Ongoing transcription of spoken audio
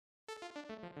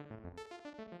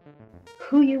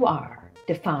who you are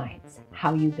defines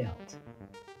how you build.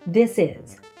 This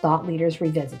is Thought Leaders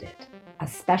Revisited, a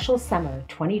special summer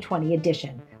 2020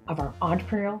 edition of our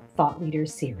Entrepreneurial Thought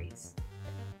Leaders series.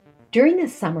 During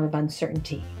this summer of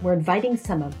uncertainty, we're inviting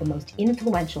some of the most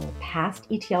influential past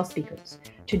ETL speakers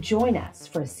to join us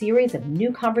for a series of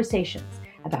new conversations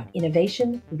about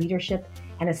innovation, leadership,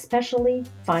 and especially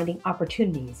finding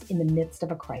opportunities in the midst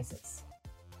of a crisis.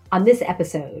 On this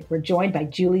episode, we're joined by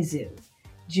Zhuo.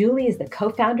 Zhuo is the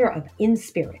co-founder of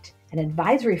Inspirit, an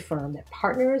advisory firm that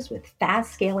partners with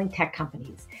fast-scaling tech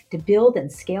companies to build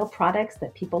and scale products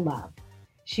that people love.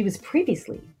 She was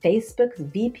previously Facebook's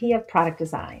VP of Product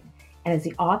Design and is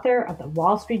the author of the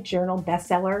Wall Street Journal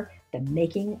bestseller, The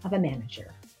Making of a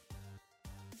Manager.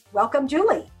 Welcome,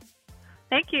 Zhuo.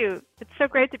 Thank you. It's so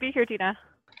great to be here, Tina.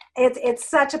 It's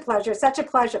such a pleasure, such a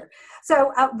pleasure.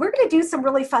 So we're going to do some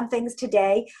really fun things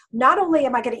today. Not only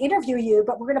am I going to interview you,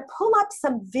 but we're going to pull up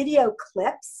some video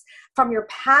clips from your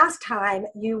past time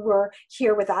you were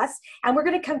here with us. And we're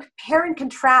going to compare and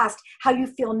contrast how you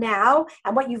feel now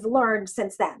and what you've learned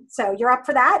since then. So you're up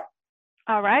for that?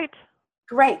 All right.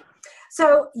 Great.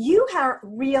 So you are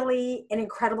really an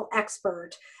incredible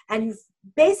expert, and you've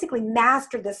basically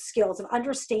mastered the skills of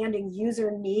understanding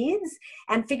user needs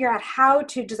and figure out how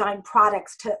to design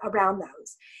products around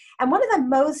those. And one of the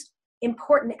most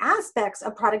important aspects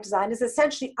of product design is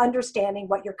essentially understanding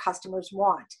what your customers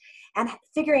want and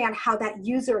figuring out how that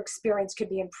user experience could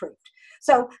be improved.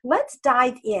 So let's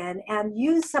dive in and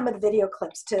use some of the video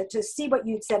clips to see what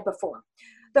you'd said before.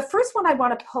 The first one I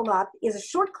want to pull up is a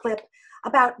short clip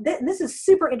about, this is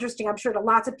super interesting, I'm sure to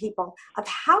lots of people, of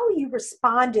how you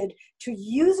responded to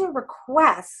user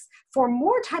requests for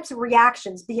more types of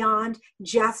reactions beyond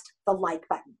just the like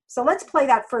button. So let's play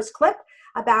that first clip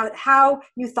about how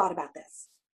you thought about this.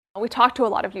 We talked to a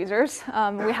lot of users.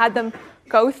 We had them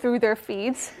go through their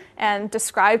feeds and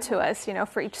describe to us,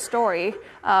 for each story,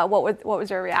 what was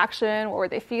their reaction, what were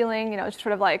they feeling, just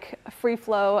sort of like a free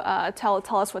flow, tell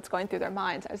us what's going through their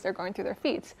minds as they're going through their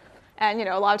feeds. And,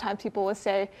 a lot of times people will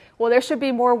say, well, there should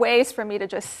be more ways for me to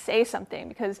just say something,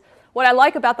 because what I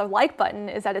like about the like button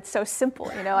is that it's so simple.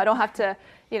 I don't have to,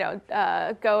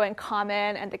 go and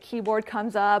comment and the keyboard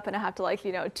comes up and I have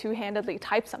to two-handedly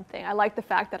type something. I like the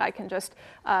fact that I can just,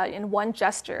 in one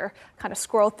gesture, kind of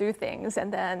scroll through things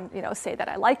and then, say that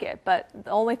I like it. But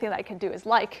the only thing that I can do is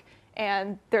like,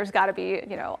 and there's got to be,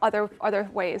 other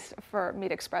ways for me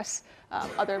to express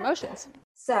other emotions.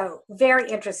 So very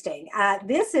interesting.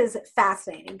 This is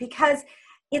fascinating because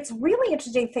it's really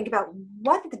interesting to think about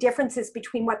what the difference is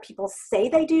between what people say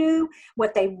they do,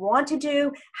 what they want to do.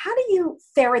 How do you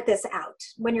ferret this out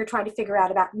when you're trying to figure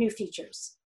out about new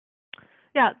features?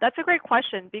 Yeah, that's a great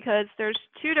question because there's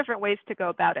two different ways to go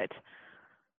about it.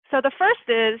 So the first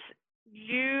is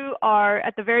you are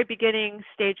at the very beginning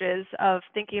stages of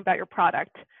thinking about your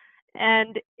product.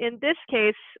 And in this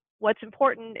case, what's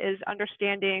important is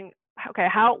understanding, okay,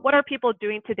 what are people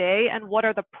doing today and what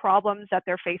are the problems that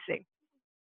they're facing?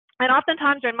 And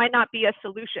oftentimes there might not be a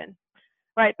solution,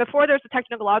 right? Before there's a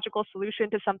technological solution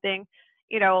to something,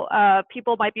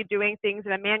 people might be doing things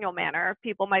in a manual manner.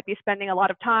 People might be spending a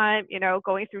lot of time,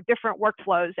 going through different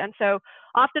workflows. And so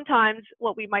oftentimes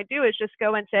what we might do is just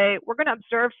go and say, we're going to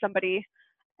observe somebody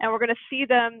and we're going to see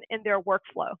them in their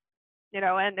workflow.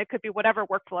 And it could be whatever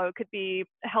workflow. It could be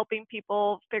helping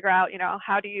people figure out,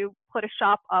 how do you put a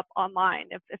shop up online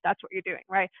if that's what you're doing,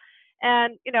 right?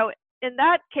 And, in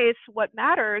that case, what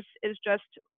matters is just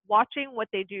watching what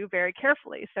they do very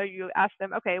carefully. So you ask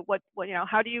them, okay,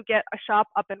 how do you get a shop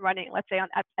up and running, let's say on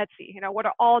Etsy? What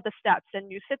are all the steps?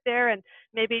 And you sit there and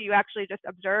maybe you actually just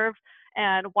observe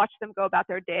and watch them go about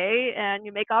their day and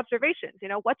you make observations.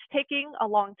 What's taking a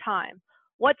long time?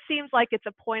 What seems like it's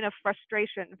a point of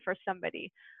frustration for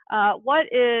somebody? What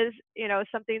is,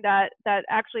 something that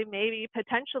actually maybe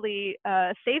potentially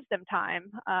saves them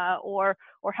time or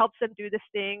helps them do this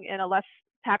thing in a less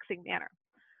taxing manner?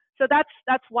 So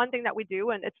that's one thing that we do,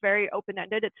 and it's very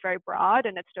open-ended, it's very broad,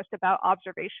 and it's just about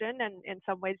observation. And in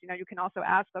some ways, you can also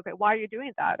ask, okay, why are you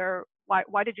doing that? Or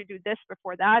why did you do this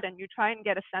before that? And you try and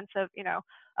get a sense of,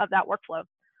 of that workflow.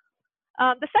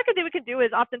 The second thing we can do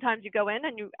is oftentimes you go in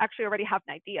and you actually already have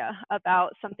an idea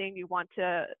about something you want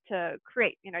to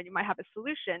create. You might have a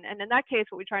solution. And in that case,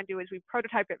 what we try and do is we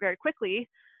prototype it very quickly.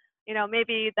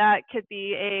 Maybe that could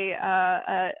be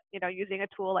using a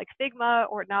tool like Figma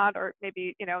or not, or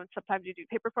maybe, sometimes you do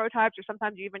paper prototypes, or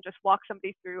sometimes you even just walk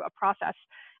somebody through a process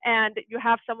and you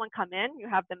have someone come in, you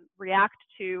have them react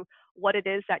to what it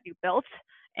is that you built,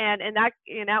 And in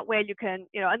that way, you can,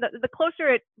 and the closer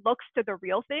it looks to the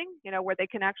real thing, where they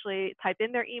can actually type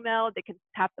in their email, they can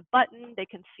tap the button, they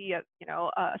can see a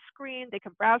screen, they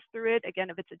can browse through it. Again,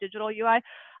 if it's a digital UI,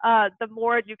 the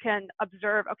more you can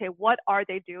observe, okay, what are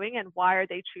they doing and why are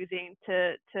they choosing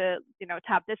to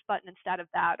tap this button instead of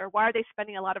that, or why are they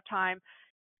spending a lot of time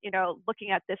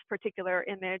looking at this particular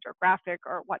image or graphic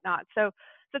or whatnot. So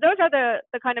those are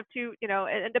the kind of two,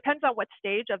 it depends on what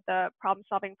stage of the problem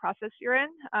solving process you're in.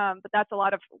 But that's a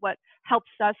lot of what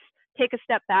helps us take a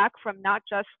step back from not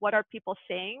just what are people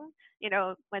saying,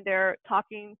 when they're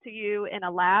talking to you in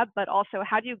a lab, but also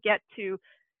how do you get to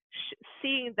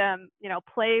seeing them,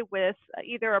 play with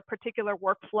either a particular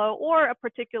workflow or a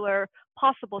particular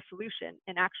possible solution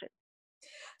in action.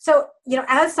 So,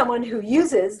 as someone who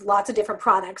uses lots of different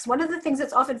products, one of the things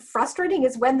that's often frustrating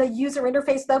is when the user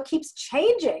interface, though, keeps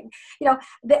changing. Even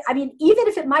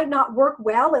if it might not work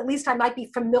well, at least I might be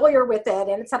familiar with it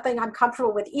and it's something I'm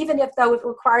comfortable with, even if, though, it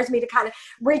requires me to kind of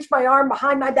reach my arm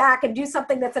behind my back and do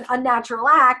something that's an unnatural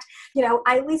act,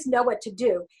 I at least know what to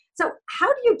do. So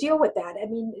how do you deal with that?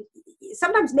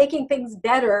 Sometimes making things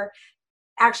better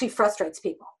actually frustrates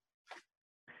people.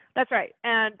 That's right.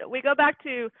 And we go back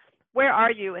to, where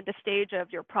are you in the stage of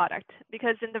your product?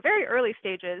 Because in the very early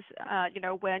stages,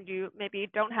 when you maybe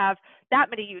don't have that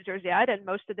many users yet, and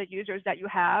most of the users that you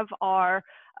have are,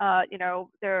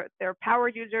 they're power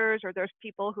users, or there's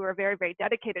people who are very, very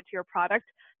dedicated to your product,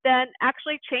 then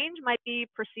actually change might be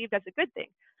perceived as a good thing.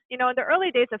 In the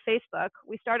early days of Facebook,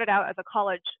 we started out as a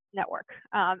college network.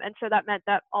 And so that meant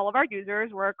that all of our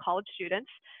users were college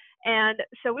students. And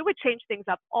so we would change things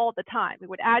up all the time. We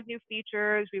would add new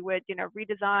features. We would,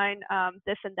 redesign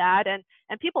this and that,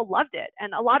 and people loved it.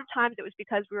 And a lot of times it was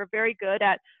because we were very good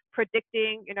at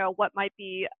predicting, what might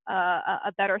be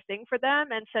a better thing for them.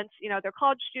 And since, they're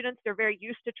college students, they're very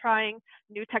used to trying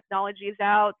new technologies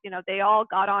out. They all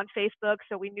got on Facebook,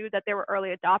 so we knew that they were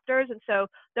early adopters. And so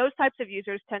those types of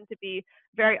users tend to be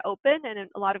very open and in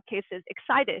a lot of cases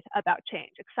excited about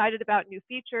change, excited about new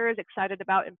features, excited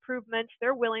about improvements.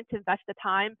 They're willing to invest the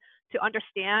time to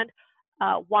understand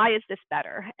why is this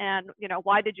better, and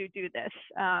why did you do this?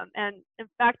 And in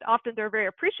fact, often they're very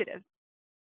appreciative.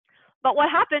 But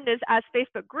what happened is, as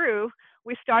Facebook grew,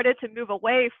 we started to move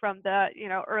away from the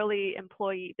early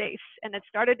employee base, and it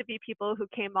started to be people who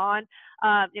came on,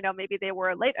 maybe they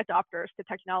were late adopters to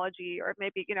technology, or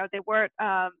maybe they weren't,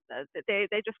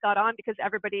 they just got on because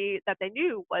everybody that they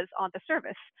knew was on the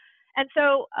service. And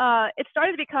so it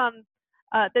started to become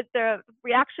the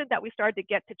reaction that we started to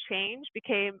get to change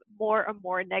became more and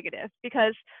more negative,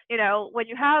 because when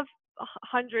you have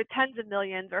tens of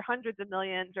millions or hundreds of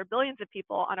millions or billions of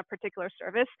people on a particular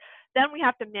service, then we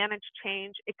have to manage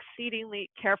change exceedingly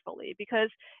carefully, because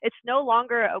it's no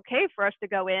longer okay for us to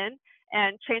go in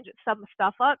and change some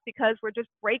stuff up, because we're just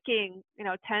breaking,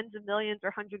 tens of millions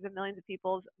or hundreds of millions of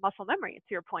people's muscle memory,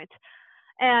 to your point.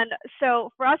 And so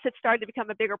for us, it started to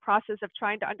become a bigger process of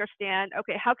trying to understand,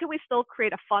 okay, how can we still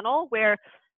create a funnel where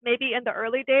maybe in the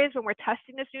early days when we're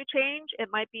testing this new change, it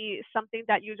might be something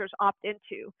that users opt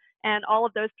into. And all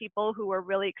of those people who are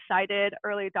really excited,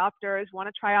 early adopters, want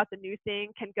to try out the new thing,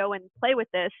 can go and play with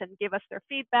this and give us their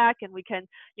feedback, and we can,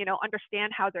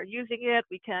 understand how they're using it.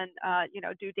 We can,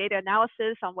 do data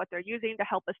analysis on what they're using to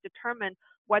help us determine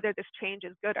whether this change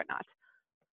is good or not.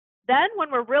 Then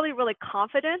when we're really, really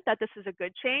confident that this is a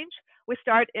good change, we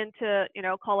start into,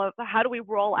 how do we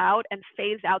roll out and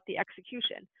phase out the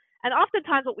execution? And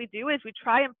oftentimes what we do is we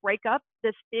try and break up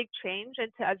this big change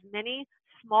into as many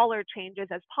smaller changes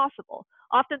as possible,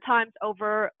 oftentimes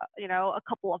over, a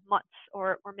couple of months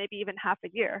or maybe even half a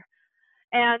year.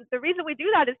 And the reason we do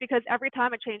that is because every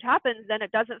time a change happens, then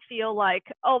it doesn't feel like,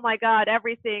 oh my God,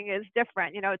 everything is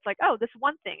different. It's like, oh, this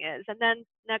one thing is, and then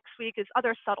next week is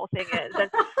other subtle thing is.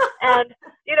 And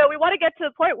we want to get to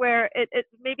the point where it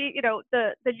maybe,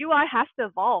 the UI has to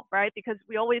evolve, right? Because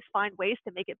we always find ways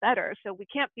to make it better. So we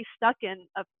can't be stuck in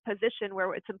a position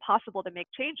where it's impossible to make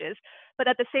changes. But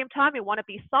at the same time, we want to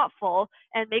be thoughtful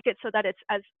and make it so that it's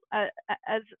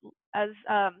as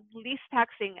least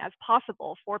taxing as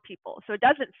possible for people. So it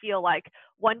doesn't feel like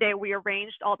one day we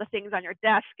arranged all the things on your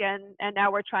desk and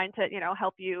now we're trying to,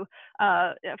 help you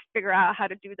figure out how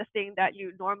to do the thing that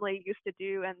you normally used to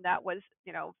do, and that was,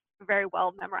 very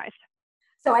well memorized.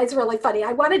 So it's really funny.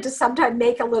 I wanted to sometime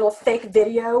make a little fake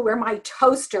video where my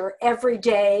toaster every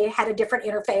day had a different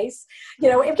interface.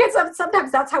 Because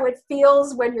sometimes that's how it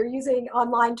feels when you're using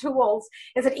online tools,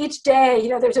 is that each day,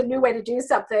 there's a new way to do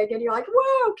something. And you're like,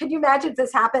 whoa, can you imagine if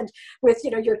this happened with,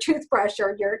 your toothbrush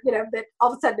or that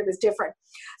all of a sudden it was different.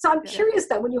 So I'm curious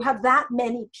though, when you have that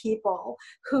many people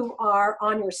who are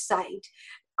on your site,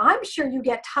 I'm sure you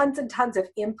get tons and tons of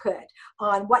input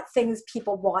on what things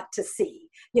people want to see.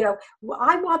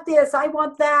 I want this, I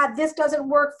want that, this doesn't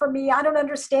work for me, I don't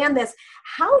understand this.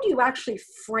 How do you actually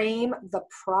frame the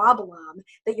problem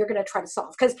that you're going to try to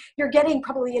solve? Because you're getting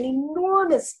probably an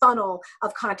enormous funnel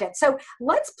of content. So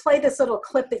let's play this little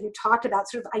clip that you talked about,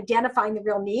 sort of identifying the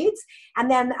real needs, and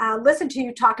then listen to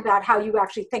you talk about how you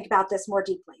actually think about this more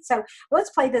deeply. So let's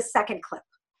play this second clip.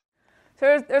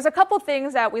 So there's a couple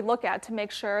things that we look at to make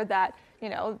sure that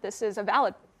this is a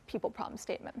valid people problem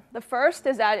statement. The first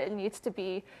is that it needs to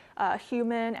be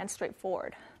human and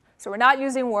straightforward. So we're not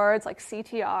using words like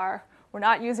CTR. We're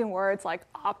not using words like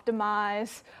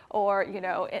optimize or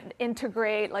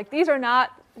integrate. Like, these are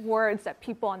not words that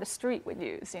people on the street would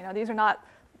use. These are not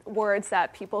words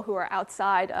that people who are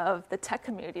outside of the tech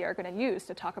community are going to use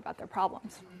to talk about their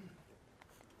problems.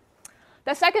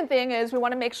 The second thing is we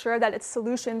want to make sure that it's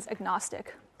solutions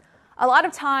agnostic. A lot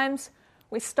of times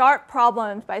we start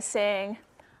problems by saying,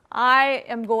 I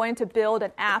am going to build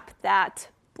an app that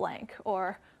blank,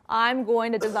 or I'm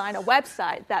going to design a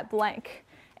website that blank.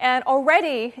 And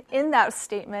already in that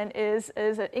statement is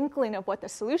an inkling of what the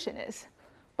solution is.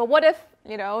 But what if,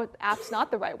 the app's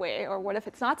not the right way, or what if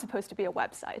it's not supposed to be a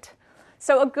website?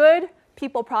 So a good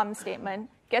people problem statement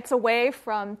gets away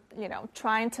from,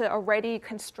 trying to already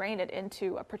constrain it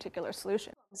into a particular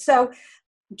solution. So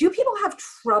do people have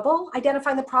trouble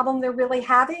identifying the problem they're really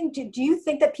having? Do you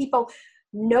think that people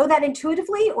know that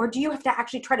intuitively, or do you have to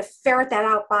actually try to ferret that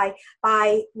out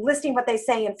by listening what they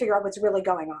say and figure out what's really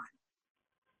going on?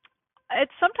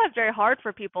 It's sometimes very hard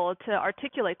for people to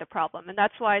articulate the problem, and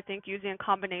that's why I think using a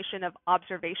combination of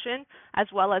observation as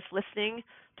well as listening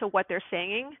to what they're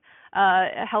saying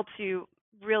helps you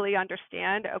really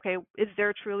understand, okay, is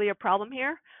there truly a problem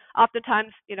here?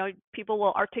 Oftentimes, people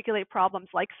will articulate problems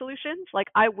like solutions, like,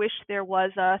 I wish there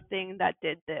was a thing that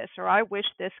did this, or I wish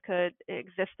this could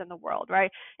exist in the world,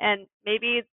 right? And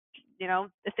maybe,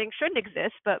 the thing shouldn't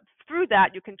exist, but through that,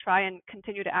 you can try and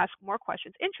continue to ask more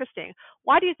questions. Interesting.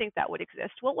 Why do you think that would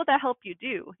exist? What will that help you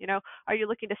do? Are you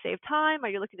looking to save time? Are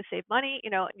you looking to save money?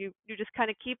 You just kind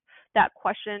of keep that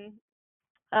question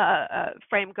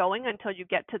frame going until you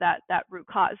get to that root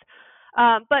cause.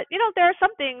 But there are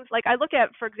some things, like, I look at,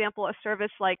 for example, a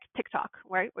service like TikTok,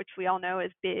 right, which we all know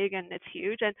is big and it's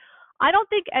huge. And I don't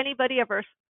think anybody ever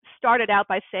started out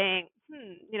by saying,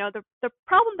 the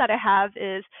problem that I have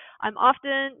is I'm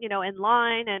often, in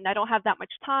line and I don't have that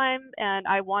much time and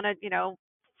I want to,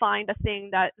 find a thing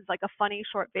that is like a funny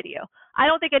short video. I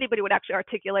don't think anybody would actually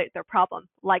articulate their problem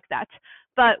like that.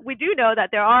 But we do know that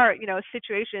there are,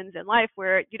 situations in life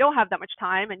where you don't have that much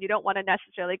time and you don't want to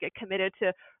necessarily get committed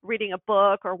to reading a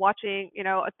book or watching,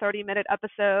 a 30-minute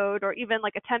episode or even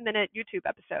like a 10-minute YouTube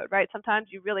episode, right? Sometimes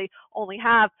you really only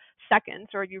have seconds,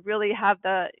 or you really have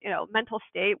the, mental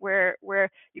state where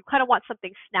you kind of want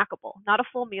something snackable, not a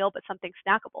full meal, but something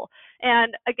snackable.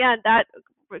 And again, that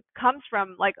comes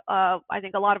from, like, I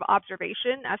think a lot of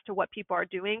observation as to what people are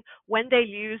doing when they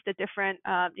use the different,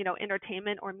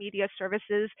 entertainment or media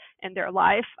services in their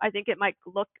life. I think you might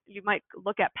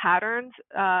look at patterns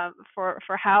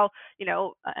for how,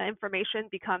 information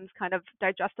becomes kind of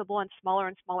digestible in smaller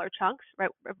and smaller chunks, right?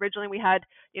 Originally we had,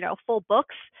 full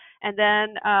books, and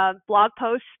then blog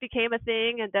posts became a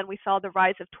thing, and then we saw the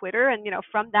rise of Twitter. And,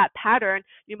 from that pattern,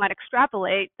 you might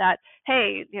extrapolate that,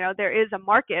 hey, there is a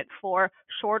market for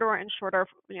shorter and shorter,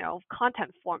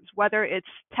 content forms, whether it's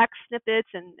text snippets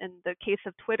in the case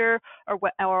of Twitter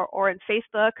or in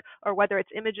Facebook, or whether it's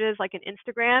images like in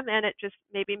Instagram. And it just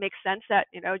maybe makes sense that,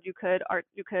 you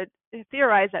could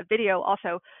theorize that video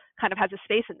also kind of has a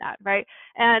space in that, right?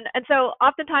 And so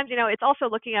oftentimes, it's also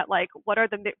looking at, like, what are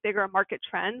the bigger market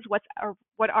trends?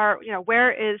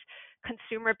 Where is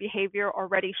consumer behavior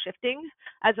already shifting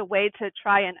as a way to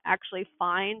try and actually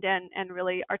find and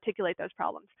really articulate those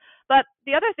problems. But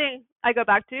the other thing I go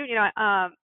back to, I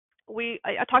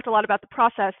talked a lot about the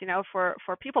process,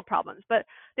 for people problems. But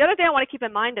the other thing I want to keep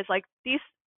in mind is, like, these,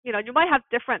 you might have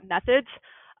different methods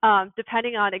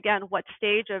depending on, again, what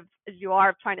stage of you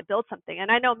are trying to build something. And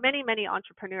I know many, many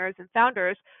entrepreneurs and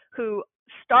founders who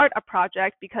start a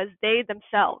project because they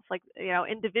themselves, like,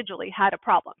 individually had a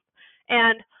problem.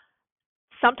 And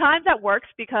sometimes that works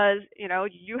because,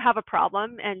 you have a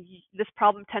problem, and this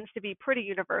problem tends to be pretty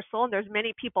universal, and there's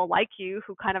many people like you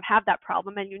who kind of have that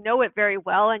problem, and you know it very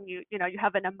well, and you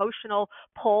have an emotional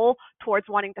pull towards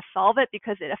wanting to solve it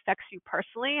because it affects you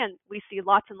personally. And we see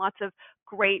lots and lots of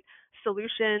great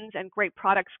solutions and great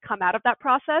products come out of that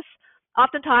process.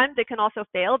 Oftentimes, they can also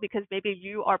fail because maybe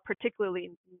you are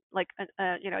particularly like,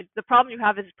 the problem you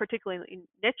have is particularly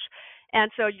niche. And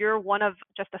so you're one of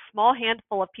just a small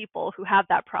handful of people who have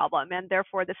that problem. And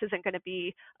therefore, this isn't going to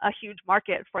be a huge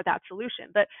market for that solution.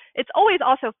 But it's always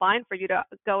also fine for you to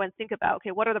go and think about,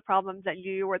 okay, what are the problems that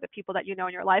you or the people that you know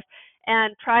in your life,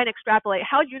 and try and extrapolate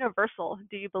how universal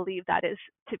do you believe that is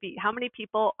to be? How many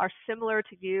people are similar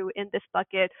to you in this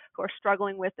bucket who are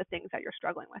struggling with the things that you're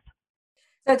struggling with?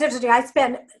 So it's interesting. I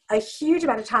spend a huge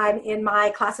amount of time in my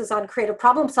classes on creative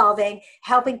problem solving,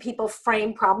 helping people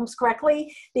frame problems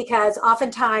correctly, because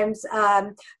oftentimes,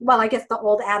 I guess the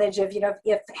old adage of,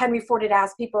 if Henry Ford had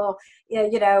asked people,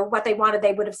 what they wanted,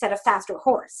 they would have said a faster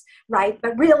horse, right?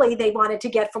 But really, they wanted to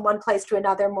get from one place to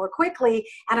another more quickly,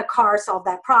 and a car solved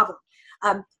that problem.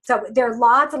 So there are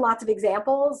lots and lots of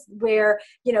examples where,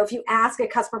 if you ask a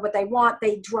customer what they want,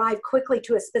 they drive quickly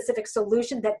to a specific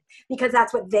solution because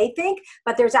that's what they think,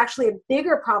 but there's actually a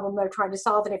bigger problem they're trying to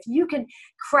solve. And if you can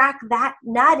crack that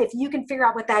nut, if you can figure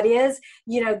out what that is,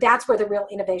 that's where the real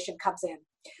innovation comes in.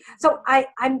 So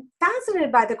I'm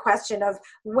fascinated by the question of,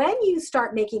 when you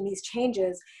start making these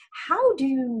changes, how do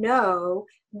you know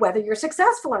whether you're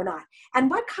successful or not? And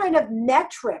what kind of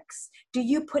metrics do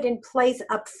you put in place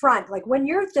up front? Like when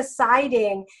you're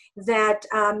deciding that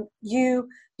you're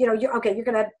going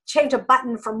to change a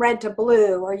button from red to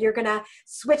blue, or you're going to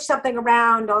switch something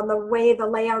around on the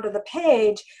layout of the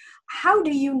page, how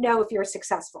do you know if you're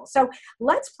successful? So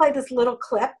let's play this little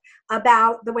clip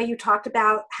about the way you talked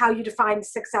about how you define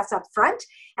success up front.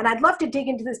 And I'd love to dig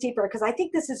into this deeper, because I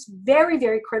think this is very,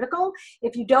 very critical.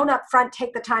 If you don't up front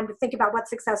take the time to think about what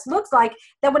success looks like,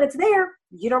 then when it's there,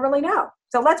 you don't really know.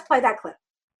 So let's play that clip.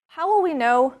 How will we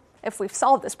know if we've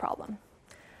solved this problem?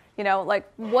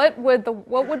 What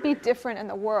would be different in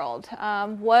the world?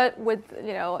 What would,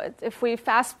 if we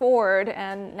fast forward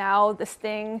and now this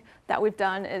thing that we've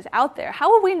done is out there,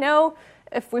 how will we know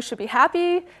if we should be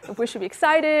happy, if we should be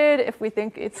excited, if we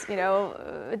think it's,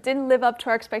 it didn't live up to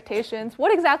our expectations?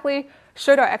 What exactly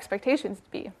should our expectations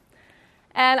be?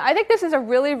 And I think this is a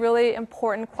really, really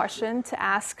important question to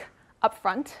ask up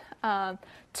front.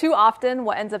 Too often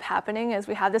what ends up happening is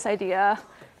we have this idea,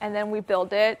 and then we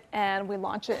build it and we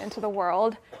launch it into the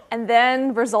world, and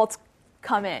then results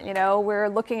come in. We're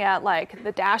looking at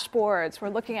the dashboards, we're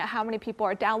looking at how many people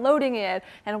are downloading it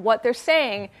and what they're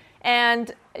saying,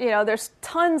 and there's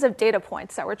tons of data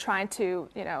points that we're trying to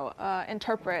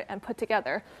interpret and put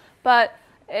together. But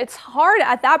it's hard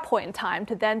at that point in time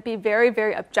to then be very,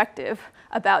 very objective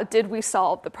about, did we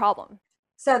solve the problem?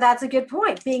 So that's a good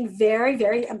point, being very,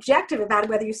 very objective about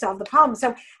whether you solve the problem.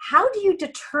 So how do you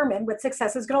determine what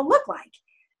success is going to look like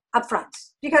up front?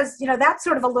 Because, that's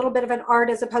sort of a little bit of an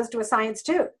art as opposed to a science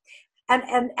too. And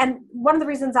one of the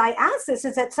reasons I ask this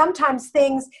is that sometimes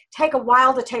things take a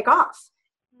while to take off.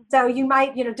 So you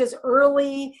might,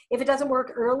 if it doesn't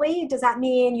work early, does that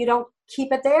mean you don't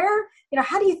keep it there?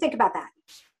 How do you think about that?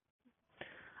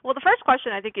 Well, the first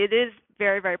question, I think it is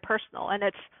very, very personal, and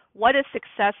it's, what is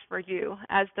success for you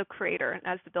as the creator and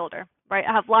as the builder, right?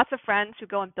 I have lots of friends who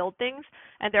go and build things,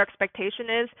 and their expectation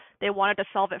is they wanted to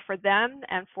solve it for them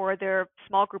and for their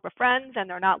small group of friends, and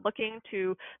they're not looking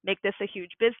to make this a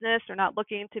huge business. They're not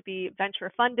looking to be venture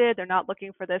funded. They're not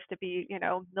looking for this to be,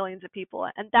 millions of people,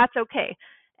 and that's okay.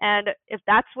 And if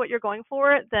that's what you're going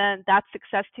for, then that's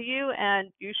success to you, and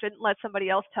you shouldn't let somebody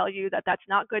else tell you that that's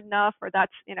not good enough, or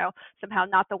that's, somehow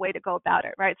not the way to go about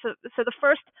it, right? So the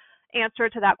first answer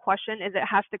to that question is, it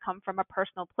has to come from a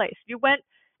personal place. You went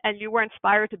and you were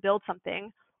inspired to build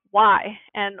something. Why?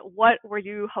 And what were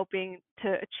you hoping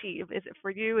to achieve? Is it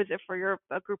for you? Is it for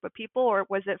a group of people? Or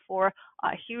was it for a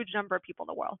huge number of people in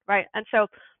the world, right? And so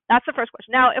that's the first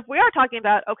question. Now, if we are talking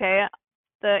about, okay,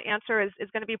 the answer is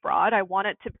going to be broad. I want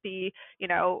it to be,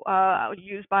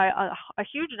 used by a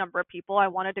huge number of people. I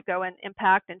wanted to go and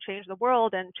impact and change the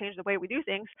world and change the way we do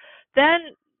things. Then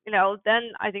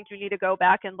I think you need to go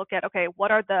back and look at, okay,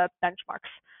 what are the benchmarks?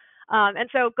 And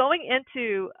so going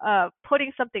into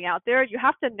putting something out there, you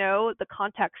have to know the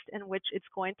context in which it's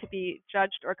going to be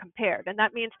judged or compared. And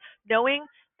that means knowing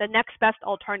the next best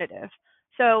alternative.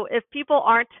 So if people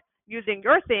aren't using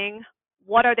your thing,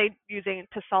 what are they using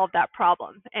to solve that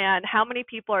problem? And how many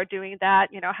people are doing that?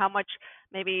 How much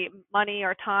maybe money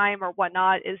or time or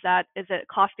whatnot is it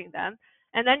costing them?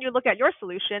 And then you look at your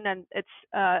solution, and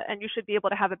and you should be able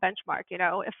to have a benchmark.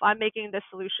 If I'm making this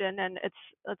solution and it's,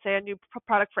 let's say, a new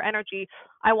product for energy,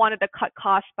 I wanted to cut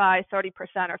costs by 30%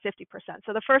 or 50%.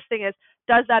 So the first thing is,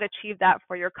 does that achieve that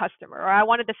for your customer? Or I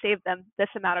wanted to save them this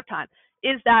amount of time.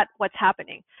 Is that what's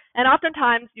happening? And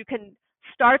oftentimes you can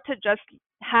start to just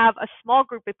have a small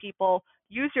group of people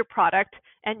use your product,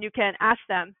 and you can ask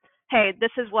them, hey,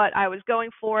 this is what I was going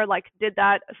for. Like, did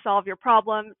that solve your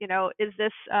problem? You know, is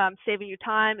this saving you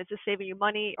time? Is this saving you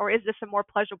money? Or is this a more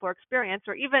pleasurable experience?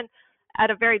 Or even at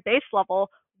a very base level,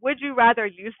 would you rather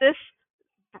use this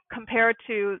compared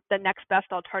to the next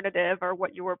best alternative or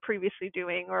what you were previously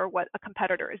doing or what a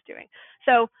competitor is doing?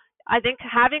 So I think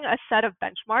having a set of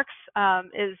benchmarks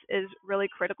is really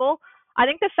critical. I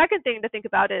think the second thing to think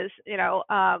about is,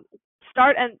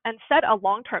 start and set a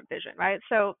long-term vision, right?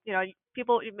 So,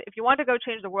 people, if you want to go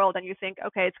change the world and you think,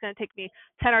 okay, it's going to take me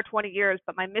 10 or 20 years,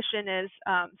 but my mission is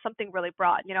something really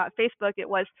broad. At Facebook, it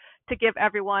was to give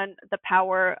everyone the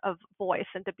power of voice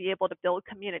and to be able to build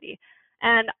community.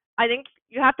 And I think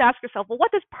you have to ask yourself, well,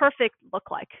 what does perfect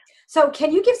look like? So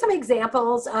can you give some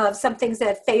examples of some things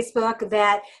at Facebook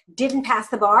that didn't pass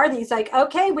the bar? That he's like,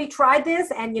 okay, we tried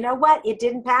this and you know what? It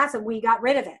didn't pass and we got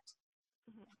rid of it.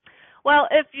 Well,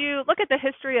 if you look at the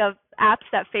history of apps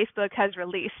that Facebook has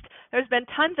released, there's been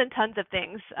tons and tons of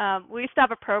things. We used to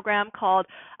have a program called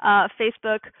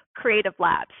Facebook Creative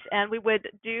Labs, and we would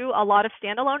do a lot of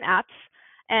standalone apps,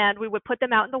 and we would put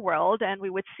them out in the world, and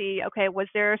we would see, okay, was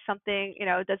there something,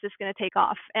 does this going to take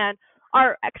off? And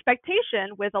our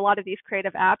expectation with a lot of these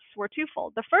creative apps were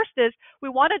twofold. The first is we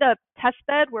wanted a test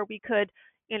bed where we could,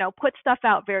 put stuff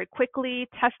out very quickly,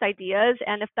 test ideas,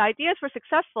 and if the ideas were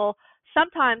successful,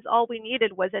 sometimes all we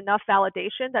needed was enough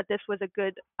validation that this was a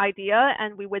good idea,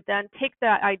 and we would then take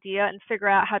that idea and figure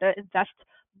out how to invest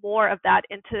more of that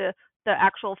into the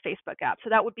actual Facebook app. So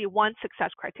that would be one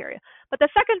success criteria. But the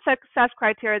second success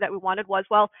criteria that we wanted was,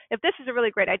 well, if this is a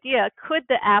really great idea, could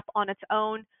the app on its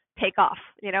own take off,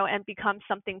 and become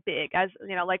something big, as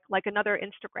like another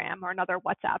Instagram or another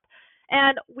WhatsApp?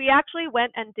 And we actually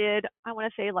went and did, I want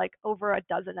to say, like over a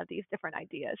dozen of these different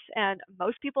ideas. And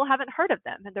most people haven't heard of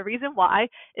them. And the reason why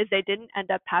is they didn't end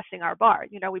up passing our bar.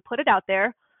 We put it out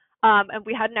there, and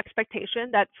we had an expectation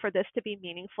that for this to be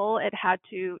meaningful, it had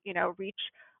to, reach,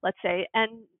 let's say,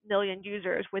 N million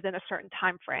users within a certain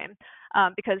time frame,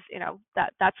 because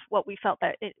that's what we felt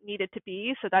that it needed to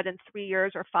be, so that in 3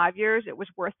 years or 5 years, it was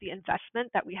worth the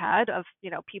investment that we had of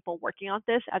people working on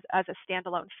this as a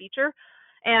standalone feature.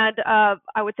 And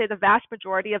I would say the vast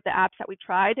majority of the apps that we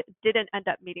tried didn't end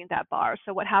up meeting that bar.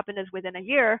 So what happened is within a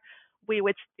year, we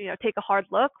would take a hard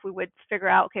look. We would figure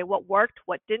out, okay, what worked,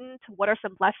 what didn't, what are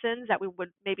some lessons that we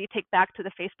would maybe take back to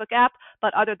the Facebook app,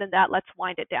 but other than that, let's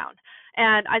wind it down.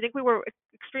 And I think we were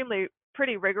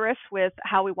pretty rigorous with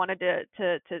how we wanted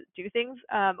to do things,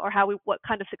 or what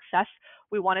kind of success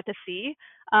we wanted to see.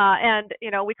 And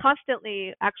we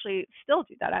constantly actually still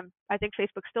do that. I think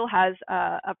Facebook still has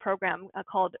a program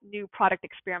called New Product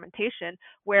Experimentation,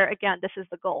 where again, this is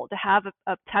the goal, to have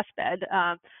a test bed.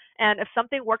 And if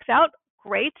something works out,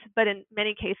 great, but in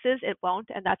many cases it won't,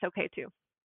 and that's okay too.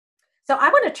 So I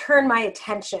want to turn my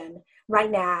attention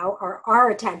right now, or our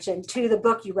attention, to the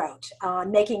book you wrote on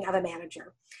Making of a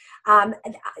Manager.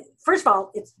 First of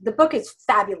all, the book is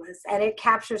fabulous and it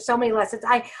captures so many lessons.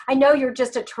 I know you're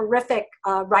just a terrific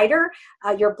writer.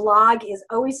 Your blog is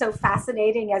always so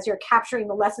fascinating as you're capturing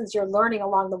the lessons you're learning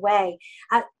along the way.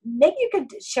 Maybe you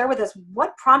could share with us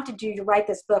what prompted you to write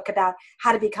this book about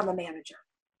how to become a manager.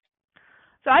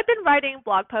 So I've been writing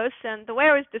blog posts, and the way I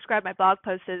always describe my blog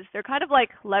posts is they're kind of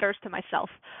like letters to myself.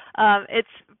 It's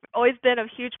always been a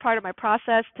huge part of my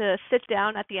process to sit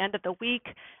down at the end of the week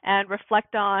and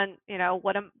reflect on,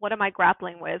 what am I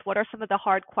grappling with? What are some of the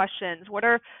hard questions? What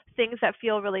are things that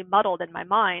feel really muddled in my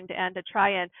mind? And to try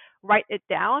and write it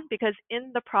down, because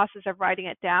in the process of writing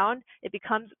it down, it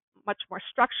becomes much more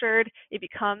structured, it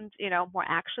becomes, more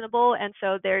actionable. And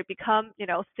so there become,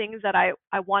 things that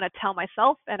I want to tell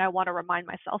myself and I want to remind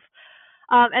myself.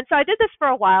 And so I did this for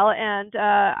a while, and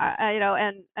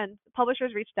and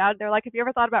publishers reached out. They're like, have you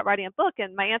ever thought about writing a book?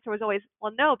 And my answer was always,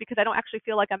 well, no, because I don't actually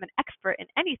feel like I'm an expert in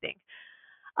anything.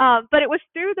 But it was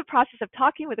through the process of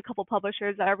talking with a couple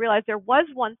publishers that I realized there was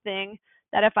one thing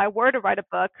that if I were to write a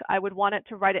book, I would want it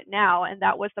to write it now. And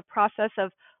that was the process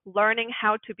of learning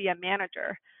how to be a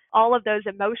manager. All of those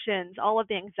emotions, all of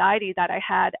the anxiety that I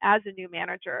had as a new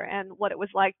manager, and what it was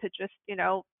like to just,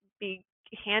 be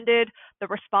handed the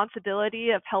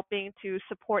responsibility of helping to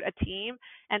support a team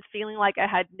and feeling like I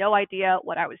had no idea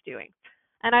what I was doing.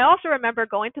 And I also remember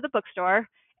going to the bookstore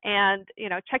and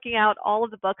checking out all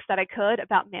of the books that I could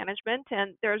about management.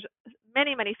 And there's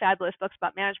many, many fabulous books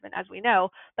about management, as we know,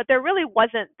 but there really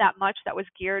wasn't that much that was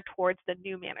geared towards the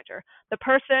new manager, the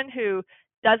person who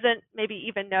doesn't maybe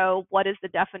even know what is the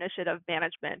definition of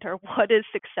management or what is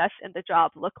success in the job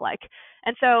look like.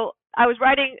 And so I was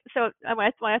writing, so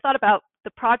when I thought about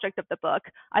the project of the book,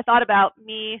 I thought about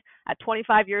me at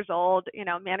 25 years old, you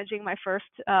know, managing my first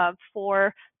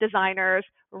 4 designers,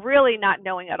 really not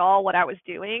knowing at all what I was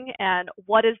doing and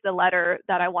what is the letter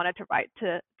that I wanted to write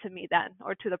to me then,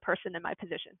 or to the person in my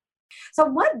position. So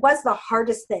what was the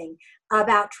hardest thing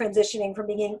about transitioning from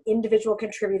being an individual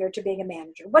contributor to being a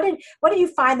manager? What did you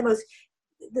find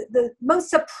the most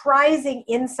surprising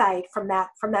insight from that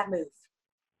move?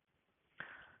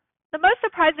 The most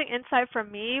surprising insight for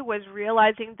me was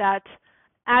realizing that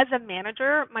as a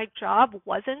manager, my job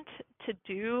wasn't to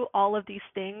do all of these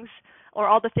things or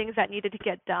all the things that needed to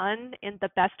get done in the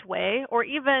best way, or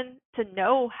even to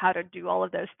know how to do all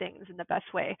of those things in the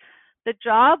best way. The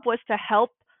job was to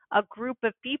help a group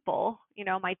of people, you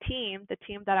know, my team, the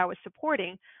team that I was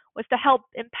supporting, was to help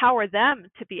empower them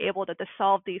to be able to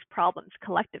solve these problems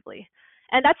collectively.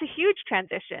 And that's a huge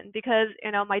transition because,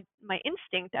 you know, my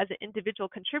instinct as an individual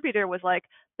contributor was like,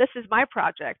 this is my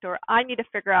project, or I need to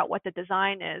figure out what the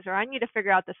design is, or I need to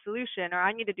figure out the solution, or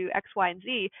I need to do X, Y, and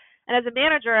Z. And as a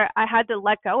manager, I had to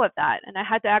let go of that, and I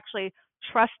had to actually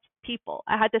trust people.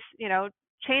 I had to, you know,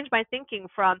 change my thinking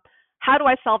from how do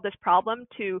I solve this problem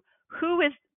to who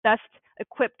is best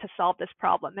equipped to solve this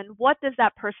problem, and what does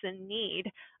that person need?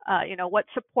 You know, what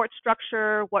support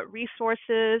structure, what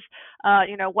resources,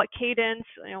 you know, what cadence,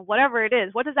 you know, whatever it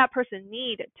is, what does that person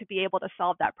need to be able to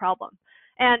solve that problem?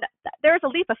 And there's a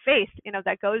leap of faith, you know,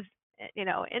 that goes, you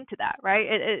know, into that,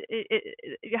 right?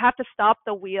 You have to stop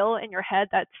the wheel in your head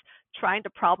that's trying to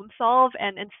problem solve,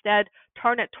 and instead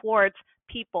turn it towards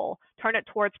people, turn it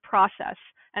towards process,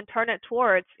 and turn it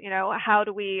towards, you know, how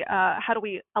do we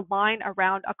align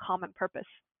around a common purpose.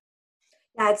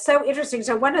 Yeah, it's so interesting.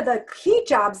 So one of the key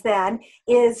jobs then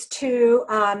is to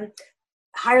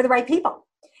hire the right people.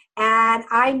 And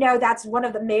I know that's one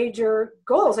of the major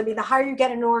goals. I mean, the higher you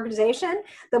get in an organization,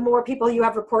 the more people you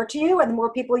have report to you and the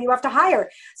more people you have to hire.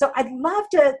 So I'd love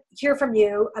to hear from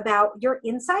you about your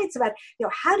insights about, you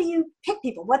know, how do you pick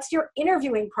people? What's your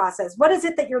interviewing process? What is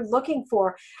it that you're looking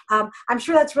for? I'm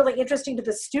sure that's really interesting to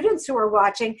the students who are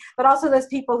watching, but also those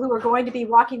people who are going to be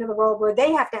walking in the world where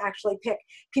they have to actually pick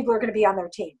people who are going to be on their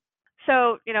team.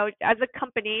 So, you know, as a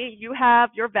company, you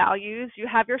have your values, you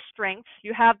have your strengths,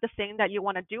 you have the thing that you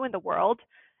want to do in the world.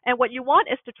 And what you want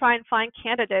is to try and find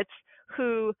candidates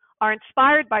who are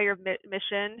inspired by your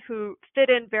mission, who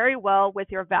fit in very well with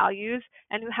your values,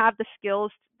 and who have the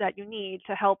skills that you need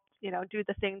to help, you know, do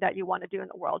the thing that you want to do in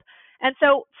the world. And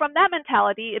so from that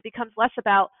mentality, it becomes less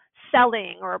about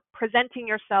selling or presenting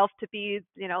yourself to be,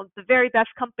 you know, the very best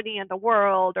company in the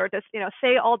world, or just, you know,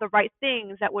 say all the right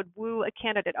things that would woo a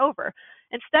candidate over.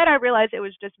 Instead, I realized it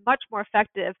was just much more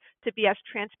effective to be as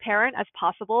transparent as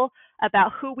possible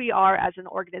about who we are as an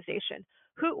organization.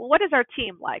 What is our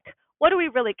team like? What do we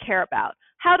really care about?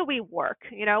 How do we work?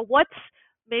 You know, what's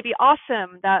maybe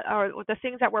awesome that are the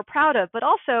things that we're proud of, but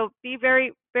also be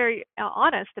very, very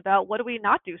honest about what do we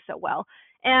not do so well.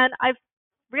 And I've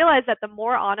realize that the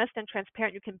more honest and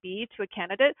transparent you can be to a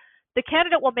candidate, the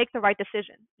candidate will make the right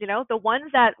decision. You know, the ones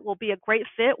that will be a great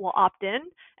fit will opt in,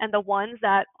 and the ones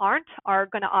that aren't are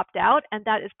going to opt out. And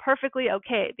that is perfectly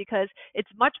okay, because it's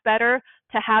much better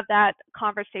to have that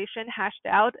conversation hashed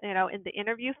out, you know, in the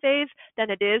interview phase than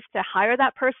it is to hire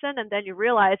that person and then you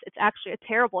realize it's actually a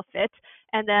terrible fit,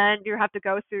 and then you have to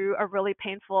go through a really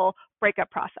painful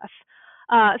breakup process.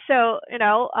 So, you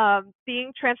know,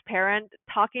 being transparent,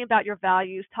 talking about your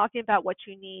values, talking about what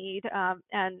you need,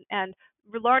 and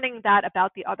learning that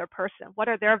about the other person. What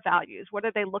are their values? What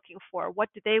are they looking for? What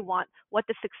do they want? What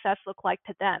does success look like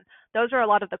to them? Those are a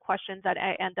lot of the questions that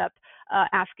I end up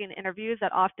asking in interviews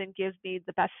that often gives me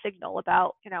the best signal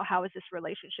about, you know, how is this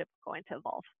relationship going to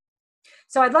evolve.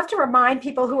 So I'd love to remind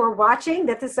people who are watching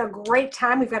that this is a great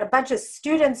time. We've got a bunch of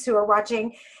students who are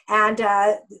watching, and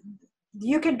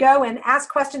you can go and ask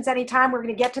questions anytime. We're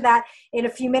going to get to that in a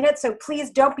few minutes, so please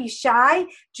don't be shy.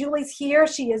 Julie's here.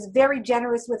 She is very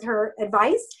generous with her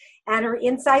advice and her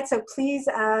insights, so please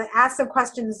ask some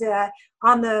questions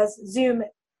on the Zoom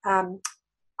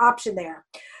option there.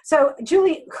 So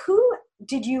Julie, who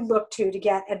did you look to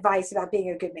get advice about being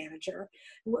a good manager?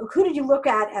 Who did you look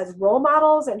at as role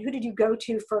models, and who did you go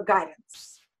to for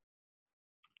guidance?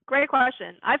 Great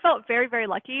question. I felt very, very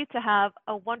lucky to have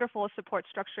a wonderful support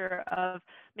structure of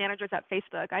managers at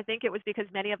Facebook. I think it was because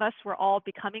many of us were all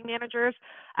becoming managers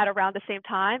at around the same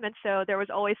time. And so there was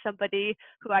always somebody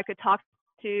who I could talk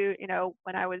to,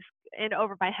 when I was in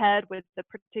over my head with the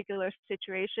particular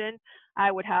situation, I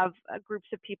would have groups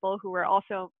of people who were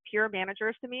also peer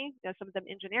managers to me. Some of them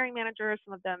engineering managers,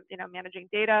 some of them, managing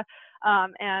data,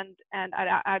 and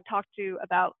I'd talk to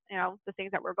about, the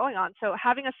things that were going on. So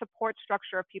having a support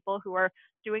structure of people who are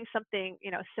doing something,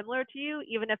 similar to you,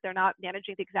 even if they're not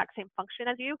managing the exact same function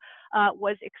as you,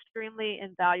 was extremely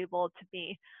invaluable to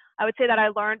me. I would say that I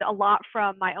learned a lot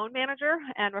from my own manager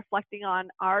and reflecting on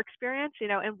our experience, in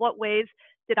what ways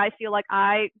did I feel like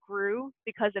I grew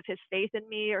because of his faith in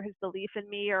me or his belief in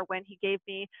me, or when he gave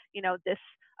me, this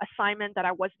assignment that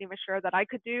I wasn't even sure that I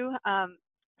could do.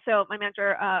 So my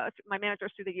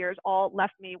managers through the years all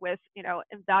left me with,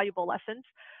 invaluable lessons.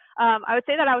 I would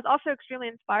say that I was also extremely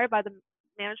inspired by the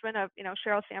management of,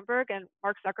 Sheryl Sandberg and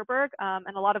Mark Zuckerberg,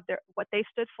 and a lot of what they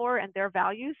stood for and their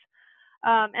values.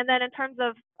 And then in terms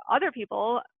of other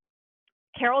people,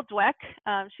 Carol Dweck,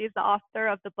 she's the author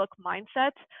of the book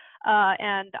Mindset,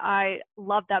 and I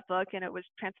love that book, and it was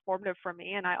transformative for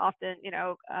me. And I often,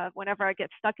 whenever I get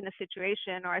stuck in a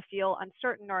situation or I feel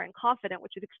uncertain or unconfident,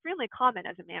 which is extremely common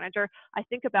as a manager, I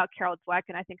think about Carol Dweck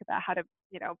and I think about how to,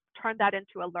 turn that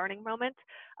into a learning moment,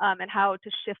 and how to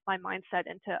shift my mindset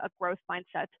into a growth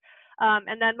mindset.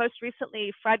 And then most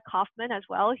recently, Fred Kaufman as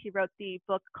well. He wrote the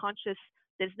book Conscious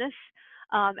Business,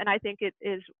 and I think it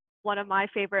is one of my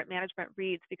favorite management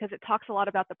reads because it talks a lot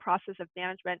about the process of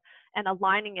management and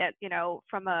aligning it,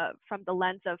 from the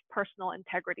lens of personal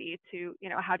integrity to,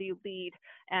 how do you lead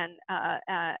and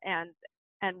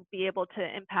be able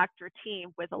to impact your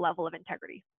team with a level of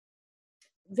integrity.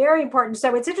 Very important.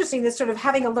 So it's interesting, this sort of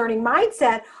having a learning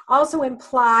mindset also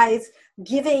implies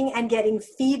giving and getting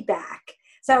feedback.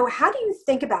 So how do you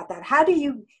think about that? How do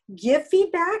you give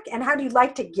feedback and how do you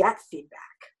like to get feedback?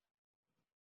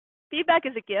 Feedback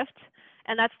is a gift.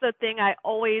 And that's the thing I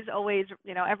always,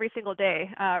 every single day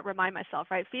remind myself,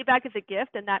 right? Feedback is a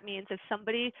gift. And that means if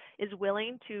somebody is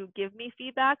willing to give me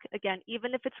feedback, again,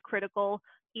 even if it's critical,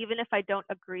 even if I don't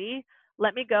agree,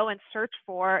 let me go and search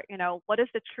for, what is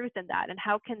the truth in that? And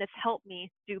how can this help me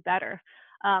do better?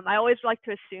 I always like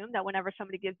to assume that whenever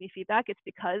somebody gives me feedback, it's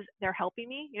because they're helping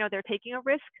me, they're taking a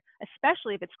risk,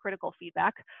 especially if it's critical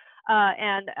feedback.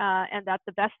 And that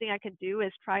the best thing I can do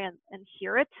is try and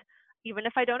hear it, even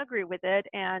if I don't agree with it,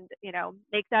 and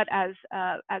make that as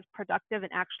productive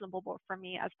and actionable for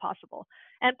me as possible.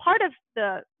 And part of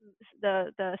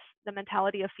the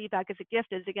mentality of feedback as a gift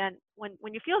is, again,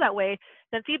 when you feel that way,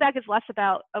 then feedback is less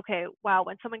about, okay, wow,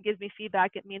 when someone gives me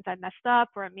feedback, it means I messed up,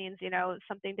 or it means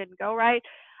something didn't go right.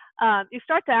 You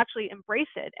start to actually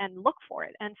embrace it and look for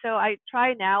it. And so I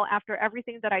try now, after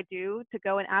everything that I do, to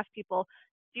go and ask people,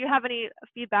 do you have any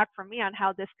feedback for me on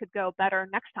how this could go better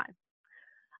next time?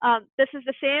 This is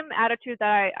the same attitude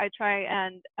that I try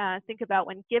and think about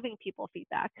when giving people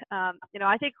feedback.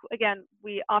 I think, again,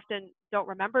 we often don't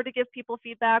remember to give people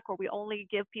feedback, or we only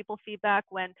give people feedback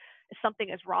when something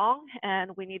is wrong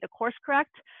and we need to course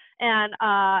correct. And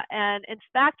in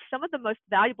fact, some of the most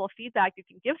valuable feedback you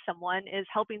can give someone is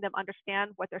helping them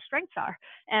understand what their strengths are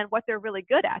and what they're really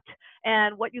good at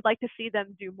and what you'd like to see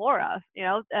them do more of.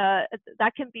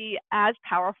 That can be as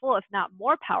powerful, if not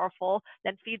more powerful,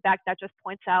 than feedback that just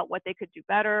points out what they could do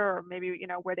better, or maybe,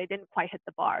 where they didn't quite hit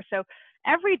the bar. So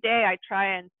every day I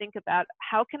try and think about,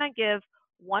 how can I give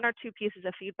one or two pieces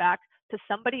of feedback to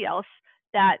somebody else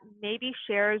that maybe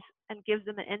shares and gives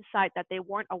them an insight that they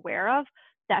weren't aware of,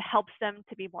 that helps them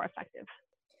to be more effective.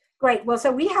 Great. Well,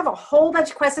 so we have a whole bunch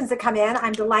of questions that come in.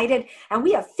 I'm delighted. And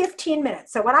we have 15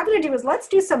 minutes. So what I'm going to do is let's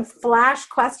do some flash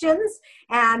questions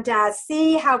and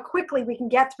see how quickly we can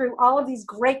get through all of these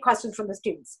great questions from the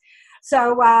students.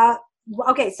 So,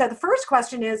 okay, so the first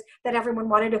question is that everyone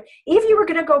wanted to, if you were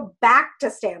going to go back to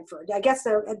Stanford, I guess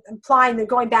they're implying that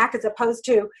going back as opposed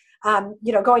to,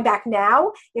 going back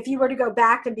now, if you were to go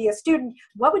back and be a student,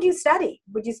 what would you study?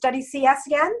 Would you study CS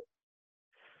again?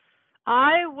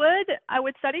 I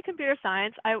would study computer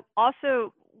science. I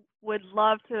also would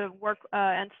love to work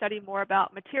and study more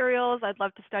about materials. I'd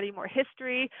love to study more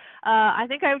history. I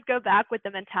think I would go back with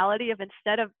the mentality of,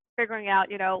 instead of figuring out,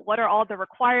 what are all the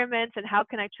requirements and how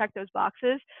can I check those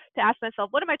boxes, to ask myself,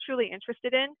 what am I truly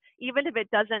interested in, even if it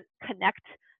doesn't connect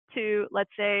to,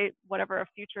 let's say, whatever a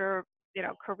future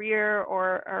career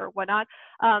or whatnot.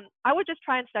 I would just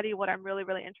try and study what I'm really,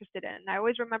 really interested in. And I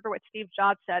always remember what Steve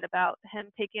Jobs said about him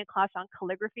taking a class on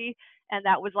calligraphy, and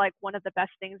that was like one of the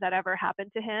best things that ever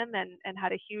happened to him, and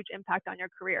had a huge impact on your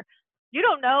career. You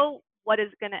don't know what is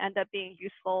going to end up being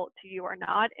useful to you or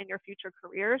not in your future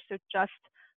career, so just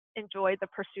enjoy the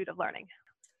pursuit of learning.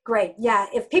 Great. Yeah.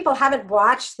 If people haven't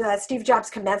watched the Steve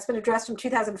Jobs commencement address from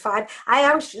 2005, I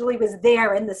actually was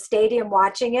there in the stadium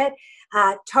watching it.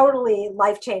 totally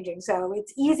life-changing. So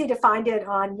it's easy to find it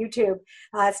on YouTube.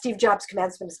 Steve Jobs'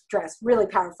 commencement address, really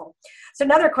powerful. So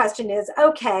another question is,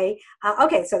 okay,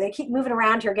 so they keep moving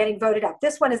around here, getting voted up.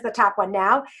 This one is the top one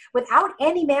now. Without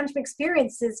any management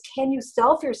experiences, can you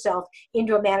self yourself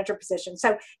into a manager position?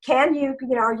 So can you,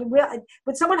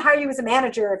 would someone hire you as a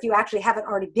manager if you actually haven't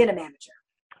already been a manager?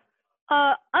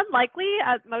 Unlikely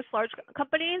at most large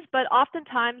companies, but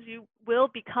oftentimes you will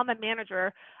become a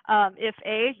manager if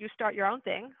you start your own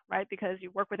thing, right? Because you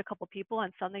work with a couple people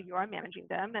and suddenly you are managing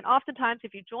them. And oftentimes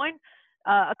if you join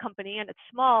a company and it's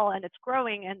small and it's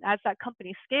growing, and as that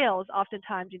company scales,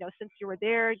 oftentimes, since you were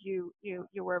there, you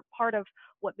were part of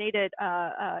what made it,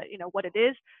 what it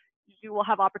is, you will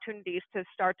have opportunities to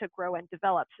start to grow and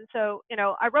develop. And so,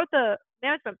 I wrote the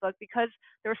management book because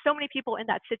there were so many people in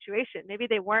that situation. Maybe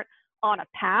they weren't on a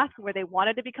path where they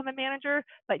wanted to become a manager,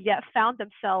 but yet found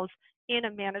themselves in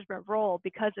a management role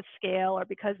because of scale or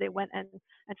because they went and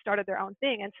started their own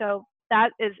thing. And so that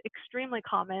is extremely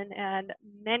common. And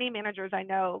many managers I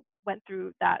know went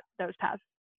through those paths.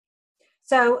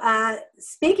 So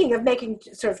speaking of making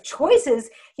sort of choices,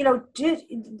 a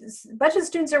bunch of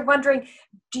students are wondering,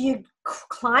 do you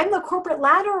climb the corporate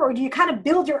ladder or do you kind of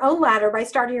build your own ladder by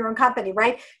starting your own company,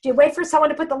 right? Do you wait for someone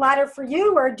to put the ladder for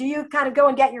you, or do you kind of go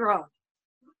and get your own?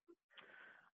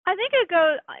 I think it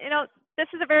goes, this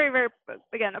is a very, very,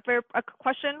 again, a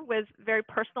question with very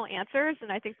personal answers.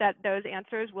 And I think that those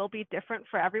answers will be different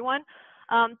for everyone.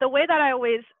 The way that I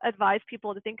always advise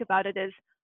people to think about it is,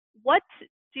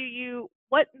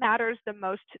 what matters the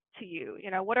most to you?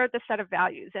 What are the set of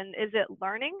values? And is it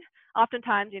learning?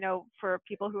 Oftentimes, for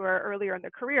people who are earlier in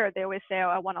their career, they always say, oh,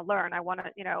 I want to learn. I want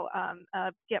to,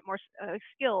 get more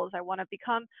skills. I want to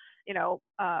become,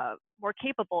 more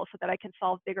capable so that I can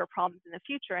solve bigger problems in the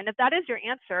future. And if that is your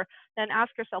answer, then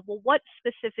ask yourself, well, what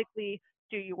specifically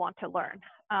do you want to learn?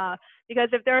 Because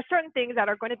if there are certain things that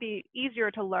are going to be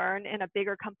easier to learn in a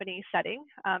bigger company setting,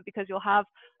 because you'll have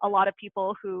a lot of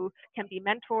people who can be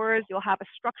mentors, you'll have a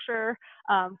structure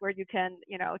where you can,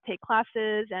 take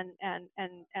classes and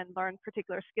learn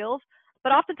particular skills.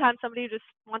 But oftentimes somebody just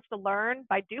wants to learn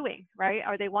by doing, right?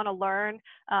 Or they want to learn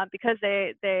because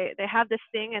they have this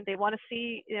thing and they want to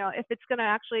see, if it's going to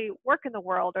actually work in the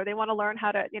world, or they want to learn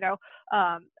how to,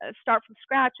 start from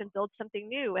scratch and build something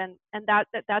new. And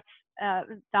that's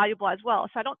valuable as well.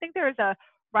 So I don't think there is a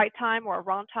right time or a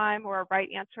wrong time or a right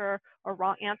answer or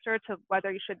wrong answer to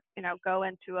whether you should, go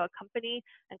into a company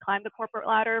and climb the corporate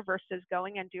ladder versus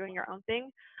going and doing your own thing.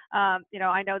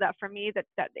 I know that for me,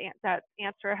 that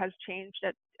answer has changed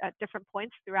at different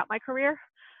points throughout my career.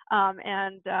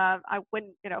 I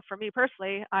wouldn't, for me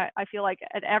personally, I feel like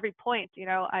at every point,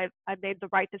 I've made the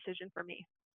right decision for me.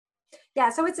 Yeah,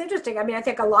 so it's interesting. I mean, I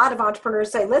think a lot of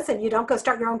entrepreneurs say, listen, you don't go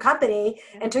start your own company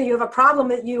until you have a problem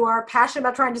that you are passionate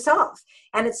about trying to solve.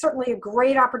 And it's certainly a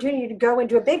great opportunity to go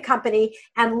into a big company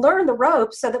and learn the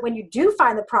ropes so that when you do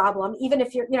find the problem, even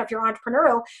if you're, if you're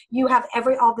entrepreneurial, you have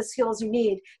all the skills you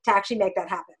need to actually make that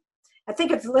happen. I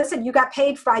think listen, you got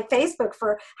paid by Facebook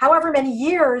for however many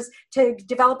years to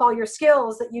develop all your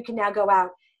skills that you can now go out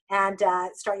and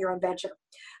start your own venture.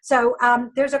 So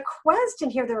there's a question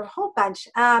here. There are a whole bunch.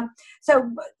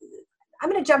 So I'm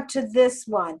going to jump to this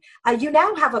one. You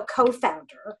now have a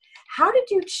co-founder. How did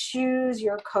you choose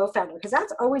your co-founder? Because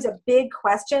that's always a big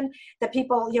question that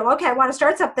people, okay, I want to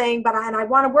start something, but I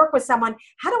want to work with someone.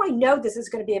 How do I know this is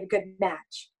going to be a good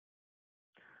match?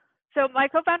 So my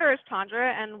co-founder is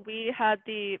Chandra, and we had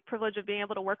the privilege of being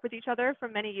able to work with each other for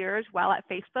many years while at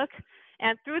Facebook.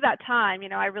 And through that time,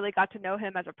 I really got to know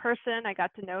him as a person. I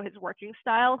got to know his working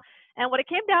style. And what it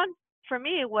came down for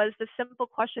me was the simple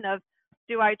question of,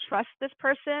 do I trust this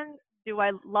person? Do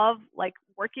I love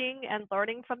working and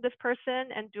learning from this person?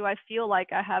 And do I feel like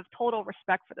I have total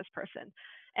respect for this person?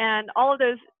 And all of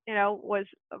those, was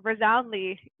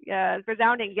resounding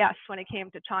yes when it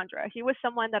came to Chandra. He was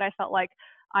someone that I felt like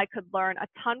I could learn a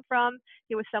ton from.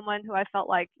 He was someone who I felt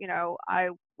like, I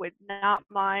would not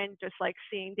mind just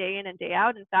seeing day in and day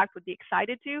out. In fact, would be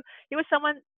excited to. He was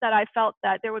someone that I felt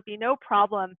that there would be no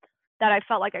problem that I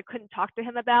felt like I couldn't talk to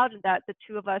him about, and that the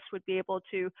two of us would be able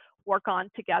to work on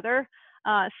together.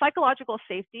 Psychological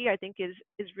safety, I think,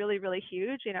 is really, really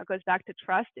huge. It goes back to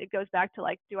trust. It goes back to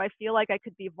do I feel like I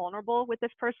could be vulnerable with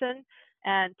this person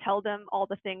and tell them all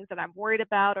the things that I'm worried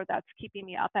about or that's keeping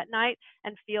me up at night,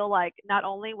 and feel like not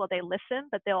only will they listen,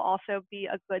 but they'll also be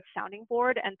a good sounding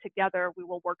board, and together we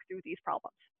will work through these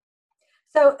problems.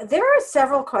 So there are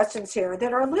several questions here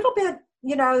that are a little bit,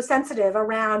 sensitive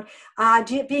around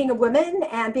being a woman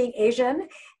and being Asian,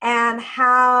 and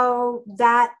how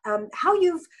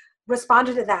you've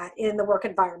responded to that in the work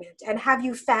environment? And have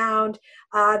you found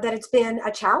that it's been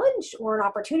a challenge or an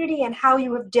opportunity, and how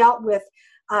you have dealt with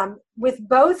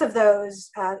both of those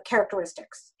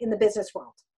characteristics in the business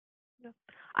world?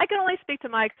 I can only speak to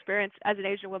my experience as an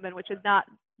Asian woman, which is not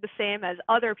the same as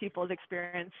other people's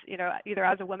experience, you know, either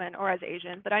as a woman or as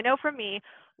Asian. But I know for me,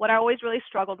 what I always really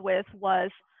struggled with was,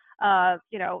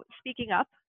 you know, speaking up.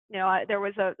 You know, there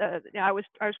was you know, I was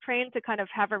trained to kind of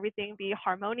have everything be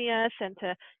harmonious and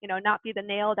to, you know, not be the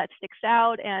nail that sticks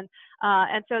out. And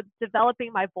so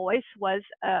developing my voice was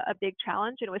a big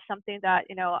challenge. And it was something that,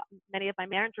 you know, many of my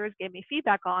managers gave me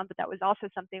feedback on, but that was also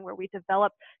something where we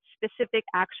developed specific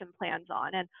action plans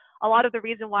on. And a lot of the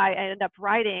reason why I ended up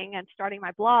writing and starting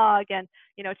my blog and,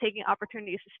 you know, taking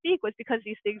opportunities to speak was because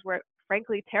these things were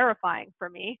frankly terrifying for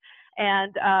me,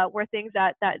 and were things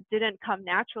that didn't come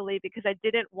naturally, because I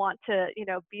didn't want to, you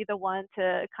know, be the one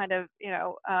to kind of, you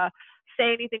know,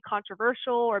 say anything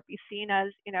controversial or be seen as,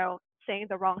 you know, saying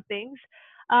the wrong things.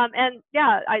 And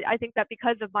yeah, I think that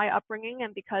because of my upbringing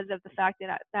and because of the fact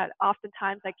that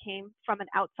oftentimes I came from an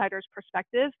outsider's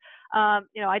perspective,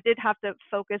 you know, I did have to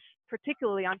focus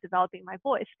particularly on developing my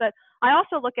voice. But I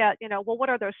also look at, you know, well, what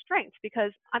are those strengths?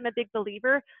 Because I'm a big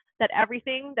believer that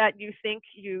everything that you think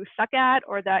you suck at,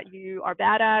 or that you are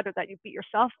bad at, or that you beat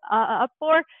yourself up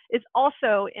for, is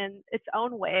also in its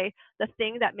own way the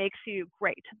thing that makes you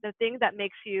great, the thing that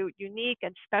makes you unique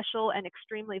and special and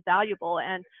extremely valuable.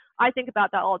 And I think about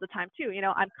that all the time too. You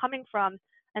know, I'm coming from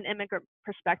an immigrant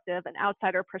perspective, an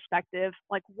outsider perspective,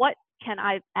 like what can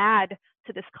I add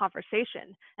to this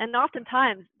conversation? And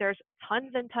oftentimes there's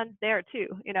tons and tons there too.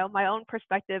 You know, my own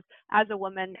perspective as a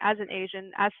woman, as an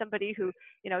Asian, as somebody who,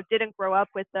 you know, didn't grow up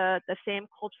with the same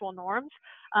cultural norms,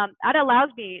 that allows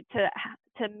me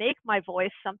to make my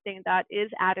voice something that is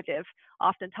additive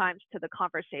oftentimes to the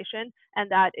conversation,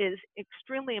 and that is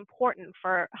extremely important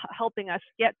for helping us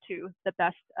get to the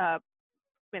best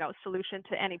you know, solution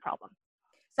to any problem.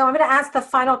 So I'm going to ask the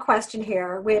final question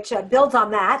here, which builds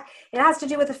on that. It has to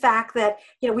do with the fact that,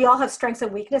 you know, we all have strengths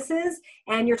and weaknesses,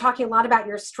 and you're talking a lot about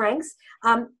your strengths.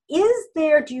 Do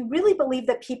you really believe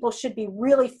that people should be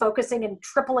really focusing and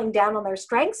tripling down on their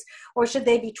strengths, or should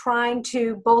they be trying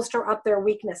to bolster up their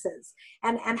weaknesses?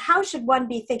 And how should one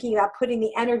be thinking about putting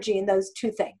the energy in those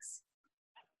two things?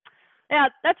 Yeah,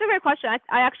 that's a great question.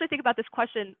 I actually think about this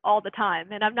question all the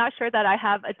time, and I'm not sure that I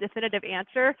have a definitive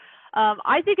answer.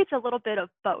 I think it's a little bit of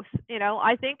both. You know,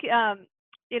 I think,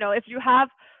 you know, if you have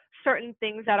certain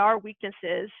things that are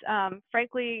weaknesses,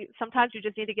 frankly, sometimes you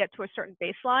just need to get to a certain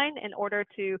baseline in order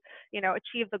to, you know,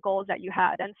 achieve the goals that you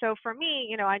had. And so for me,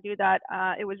 you know, I knew that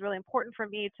it was really important for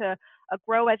me to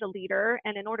grow as a leader.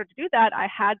 And in order to do that, I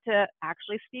had to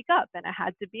actually speak up, and I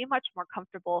had to be much more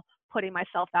comfortable putting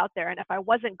myself out there. And if I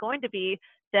wasn't going to be,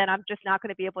 then I'm just not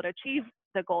going to be able to achieve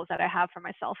the goals that I have for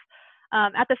myself.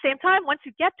 At the same time, once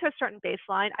you get to a certain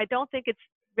baseline, I think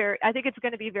it's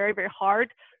going to be very, very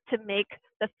hard to make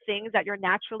the things that you're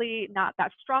naturally not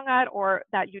that strong at, or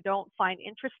that you don't find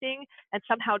interesting, and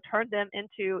somehow turn them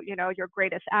into, you know, your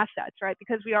greatest assets, right?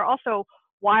 Because we are also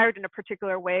wired in a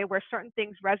particular way where certain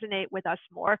things resonate with us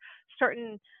more.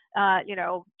 Certain, you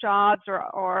know, jobs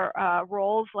or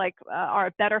roles like are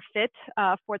a better fit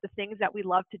for the things that we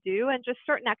love to do, and just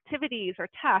certain activities or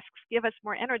tasks give us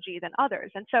more energy than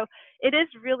others. And so it is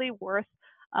really worth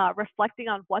reflecting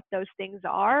on what those things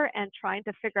are and trying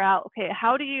to figure out, okay,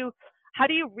 how do you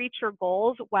reach your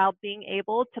goals while being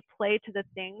able to play to the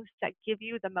things that give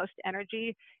you the most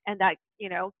energy and that, you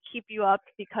know, keep you up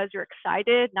because you're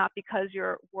excited, not because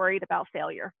you're worried about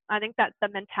failure. I think that the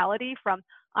mentality from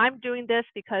I'm doing this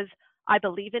because I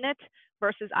believe in it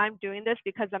versus I'm doing this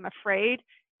because I'm afraid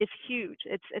is huge.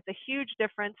 It's a huge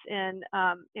difference in,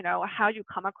 you know, how you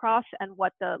come across and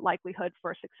what the likelihood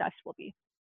for success will be.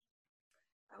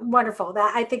 Wonderful.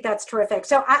 I think that's terrific.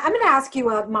 So I'm going to ask you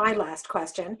my last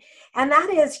question, and that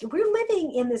is, we're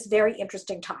living in this very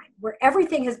interesting time where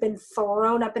everything has been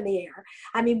thrown up in the air.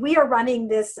 I mean, we are running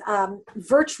this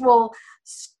virtual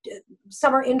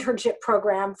summer internship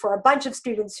program for a bunch of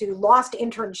students who lost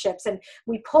internships, and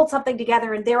we pulled something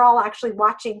together, and they're all actually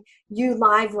watching you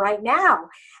live right now.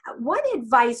 What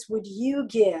advice would you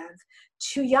give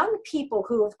to young people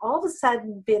who have all of a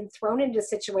sudden been thrown into a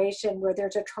situation where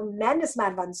there's a tremendous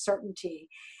amount of uncertainty,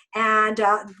 and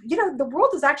you know, the world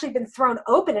has actually been thrown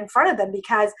open in front of them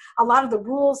because a lot of the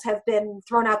rules have been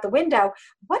thrown out the window?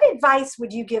 What advice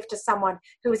would you give to someone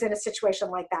who is in a situation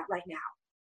like that right now?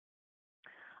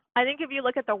 I think if you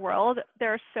look at the world,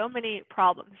 there are so many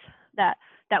problems that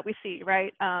we see,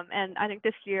 right? And I think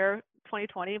this year,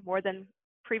 2020, more than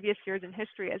previous years in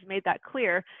history, has made that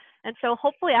clear. And so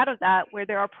hopefully out of that, where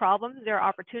there are problems, there are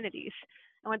opportunities.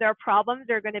 And when there are problems,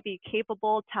 there are going to be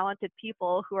capable, talented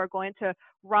people who are going to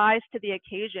rise to the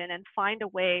occasion and find a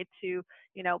way to,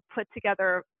 put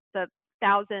together the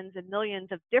thousands and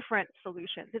millions of different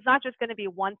solutions. It's not just going to be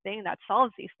one thing that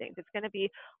solves these things. It's going to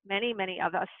be many, many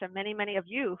of us, and many, many of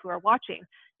you who are watching,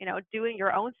 doing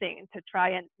your own thing to try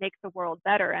and make the world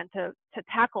better and to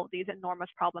tackle these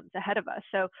enormous problems ahead of us.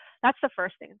 So that's the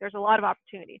first thing. There's a lot of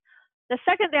opportunity. The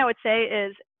second thing I would say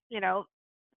is,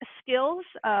 skills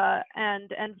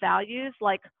and values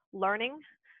like learning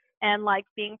and like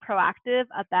being proactive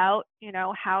about,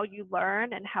 how you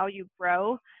learn and how you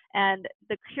grow, and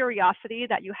the curiosity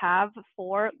that you have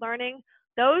for learning,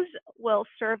 those will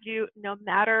serve you no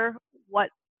matter what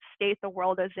state the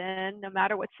world is in, no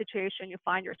matter what situation you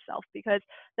find yourself, because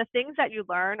the things that you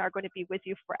learn are going to be with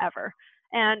you forever.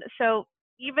 And so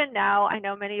even now, I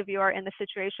know many of you are in the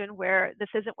situation where this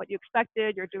isn't what you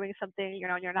expected. You're doing something, you're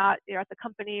at the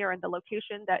company or in the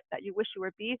location that you wish you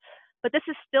would be, but this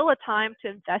is still a time to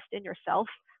invest in yourself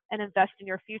and invest in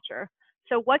your future.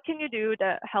 So what can you do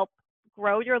to help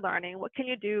grow your learning? What can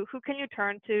you do? Who can you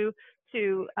turn to,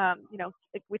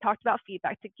 we talked about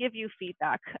feedback, to give you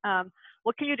feedback.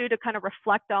 What can you do to kind of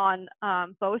reflect on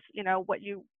both, what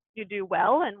you do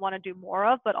well and want to do more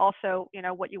of, but also,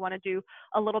 what you want to do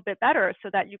a little bit better so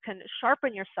that you can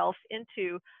sharpen yourself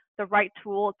into the right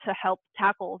tool to help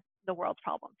tackle the world's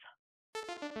problems.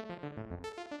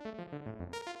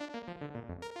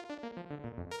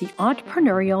 The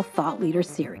Entrepreneurial Thought Leader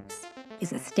Series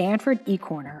is a Stanford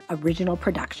eCorner original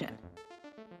production.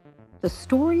 The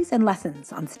stories and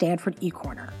lessons on Stanford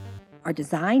eCorner are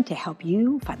designed to help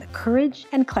you find the courage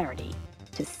and clarity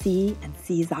to see and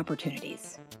seize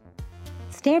opportunities.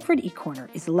 Stanford eCorner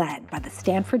is led by the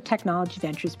Stanford Technology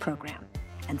Ventures Program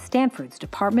and Stanford's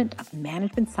Department of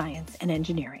Management Science and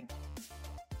Engineering.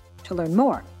 To learn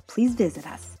more, please visit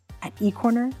us at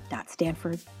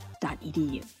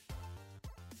ecorner.stanford.edu.